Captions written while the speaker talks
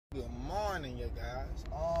good, guys.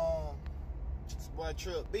 It's boy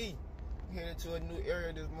Trip B. Headed to a new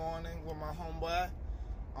area this morning with my homeboy.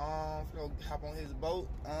 Gonna hop on his boat.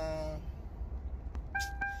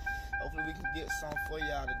 Hopefully we can get some for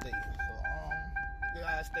y'all today. So you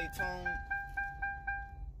guys stay tuned,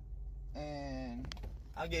 and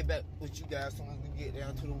I'll get back with you guys as soon as we get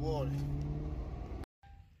down to the water.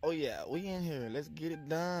 Oh yeah, we in here. Let's get it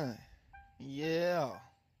done. Yeah.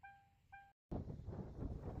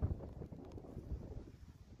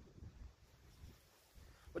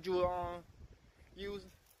 What you using?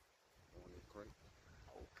 On that crank.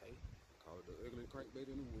 Okay. Call it the ugly crankbait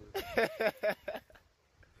in the woods.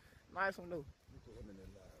 Nice one though. I'm in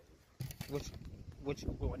that What you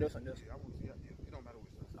going this one? Yeah, I want to see. It don't matter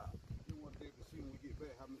which side. You want to see when we get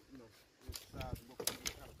back how many, which size and what kind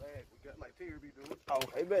of bag we got, like Terry be doing.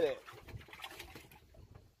 Okay, bet that.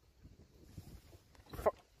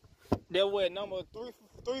 That was number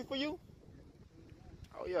three for you?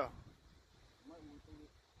 Oh yeah.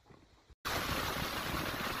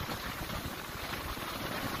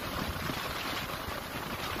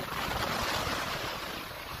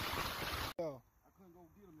 I couldn't go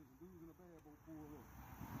get him. There's dudes in the bag boat pulled up.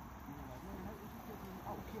 You know, like, man, how you catch him?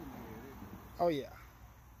 I'll kill him. Oh yeah.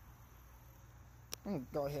 I'm gonna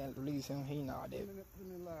go ahead and release him. He not Put that. him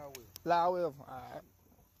in live with. Live with him. Alright.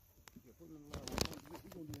 Yeah, put him in live with.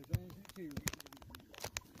 We're going to do the same shit too.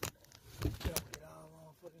 Get all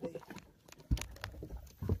on for today.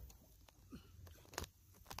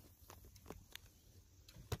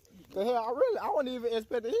 Cause hell, I wasn't even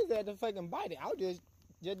expecting his ass to fucking bite it. I was just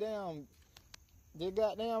goddamn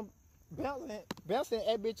bouncing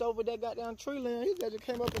that bitch over that goddamn tree limb. He just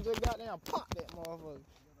came up and just goddamn popped that motherfucker.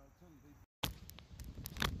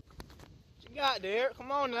 What you got, Derrick?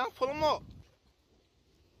 Come on now, pull him up.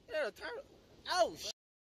 Yeah, the turtle. Oh shit.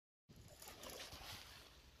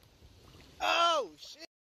 Oh shit.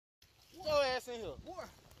 Get your ass in here. Boy.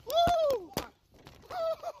 Woo!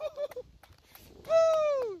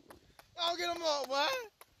 Woo! Y'all get him up, boy.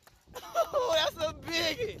 Oh, that's a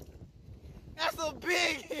biggie. That's a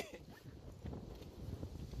biggie.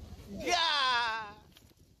 Yeah.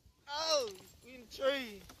 Oh, we in the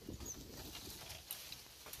tree.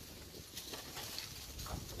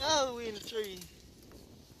 Oh, we in the tree.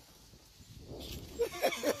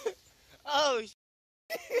 Oh, shit.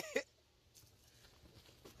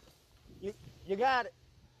 You got it.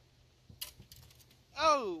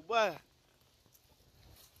 Oh, boy.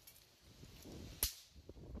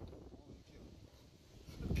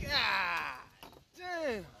 God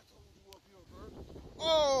damn.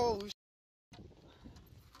 Oh,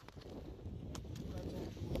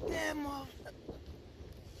 damn, motherfucker.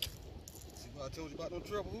 See what I told you about no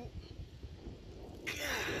trouble hoop?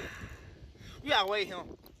 You gotta weigh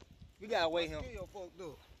him. You gotta weigh him. Your folk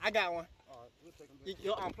do. I got one. All right, we'll take him back.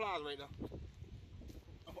 Your plies right there.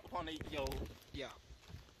 Upon the, yeah.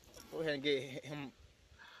 Go ahead and get him.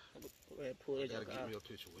 Go ahead and pull I that gotta joker get out. me a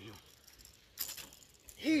picture with him.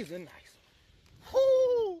 He's a nice one.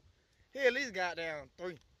 Whoo! He at least got down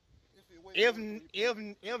 3.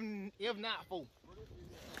 If not 4.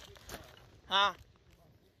 Huh?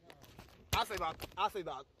 I say about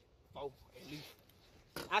 4 at least.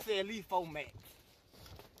 I say at least 4 max.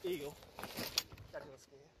 There you go. Got your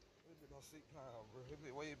scale. It'll be no 6 pounds, bro. It'll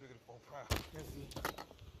be way bigger than 4 pounds. Let's see.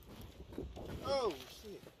 Oh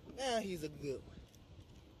shit. Now he's a good one.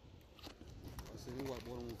 I said, this white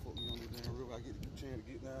boy don't want to fuck me on this damn river. I get the chance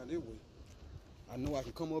to get down this way. I know I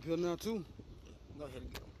can come up here now too. Go ahead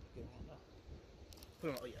and get him. Get him on now. Put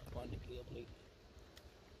him on. Oh yeah, put on the clear plate.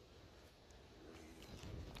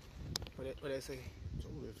 What that say? So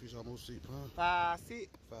that fish almost 6 pounds. 5, 6.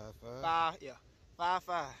 5, 5. 5, yeah. 5,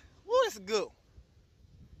 5. Woo, that's a good one.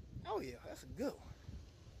 Oh yeah, that's a good one.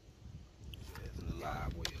 That's in the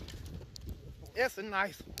live way. That's a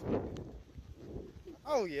nice one.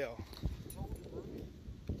 Oh yeah.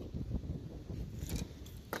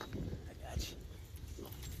 I got you.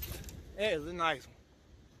 That is a nice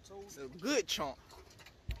one. It's a good chunk.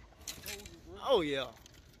 Oh yeah.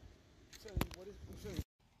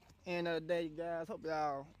 End of the day, guys. Hope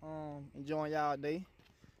y'all enjoying y'all day.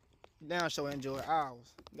 Damn sure enjoy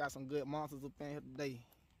ours. Got some good monsters up in here today.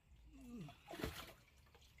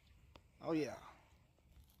 Oh yeah.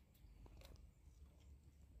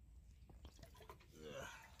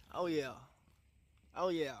 Oh yeah. Oh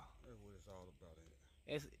yeah. That's what it's all about.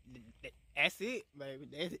 That's it, baby.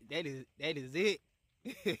 That is it.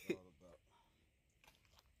 It's all about.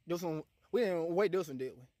 This one we didn't wait this one,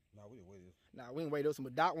 did we? Nah, we didn't wait this. Nah, we didn't wait this one,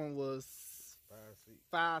 but that one was 5, 6.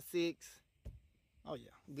 5, 6. Oh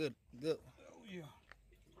yeah, good one. Oh yeah.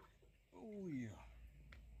 Oh yeah.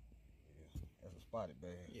 Yeah. spotted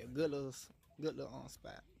bad. Yeah, good little spot.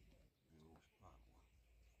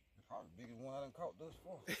 It's probably the biggest one I done caught thus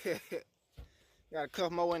far. Got a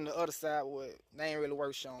couple more in the other side, but they ain't really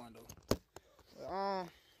worth showing though. But,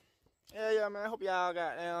 yeah, man. I hope y'all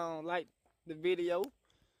got like the video.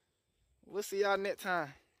 We'll see y'all next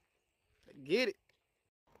time. Get it.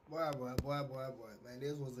 Boy, man.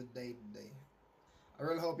 This was a day today. I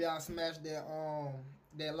really hope y'all smash that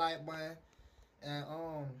like button. And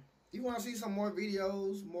if you want to see some more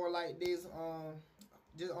videos, more like this,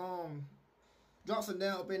 just drop some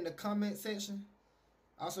down up in the comment section.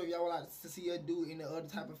 Also, if y'all would like to see us do any other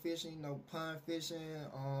type of fishing, you know, pond fishing,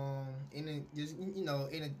 just you know,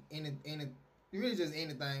 really just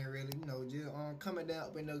anything really, you know, just comment down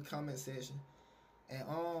up in the comment section. And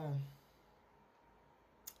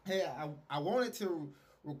hey, I wanted to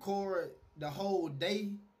record the whole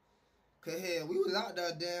day, cause hell, we was out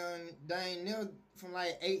there down there from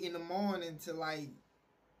like 8 in the morning to like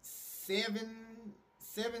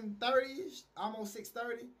 7:30ish, almost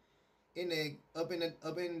 6:30 up in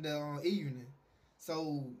the evening.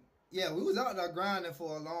 So yeah, we was out there grinding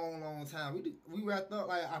for a long time. We wrapped up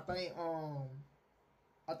like I think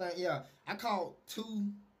yeah, I caught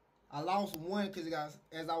 2. I lost 1 because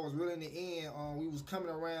as I was reeling it in, we was coming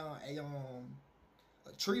around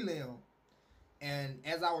a tree limb, and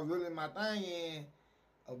as I was reeling my thing in,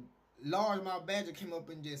 a largemouth badger came up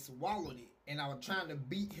and just swallowed it, and I was trying to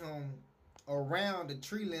beat him around the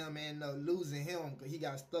tree limb and losing him because he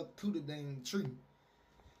got stuck to the dang tree.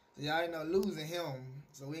 So y'all ended up losing him,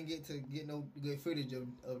 so we didn't get no good footage of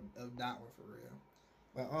that one for real.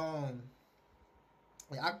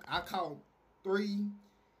 But I caught 3.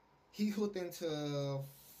 He hooked into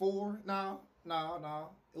 4. No,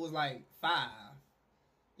 it was like 5.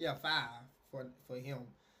 Yeah, 5 for him.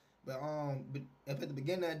 But at the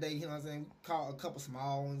beginning of the day, you know what I'm saying, we caught a couple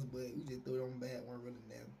small ones, but we just threw them back. Weren't really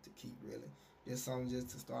them to keep really. Just something just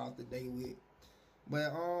to start off the day with.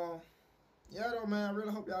 But yeah though, man, I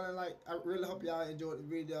really hope y'all enjoyed the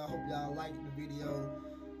video. I hope y'all liked the video.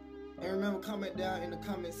 And remember, comment down in the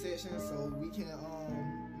comment section so we can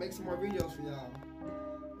make some more videos for y'all.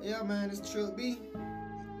 Yeah, man, it's Trip B.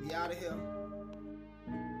 We out of here.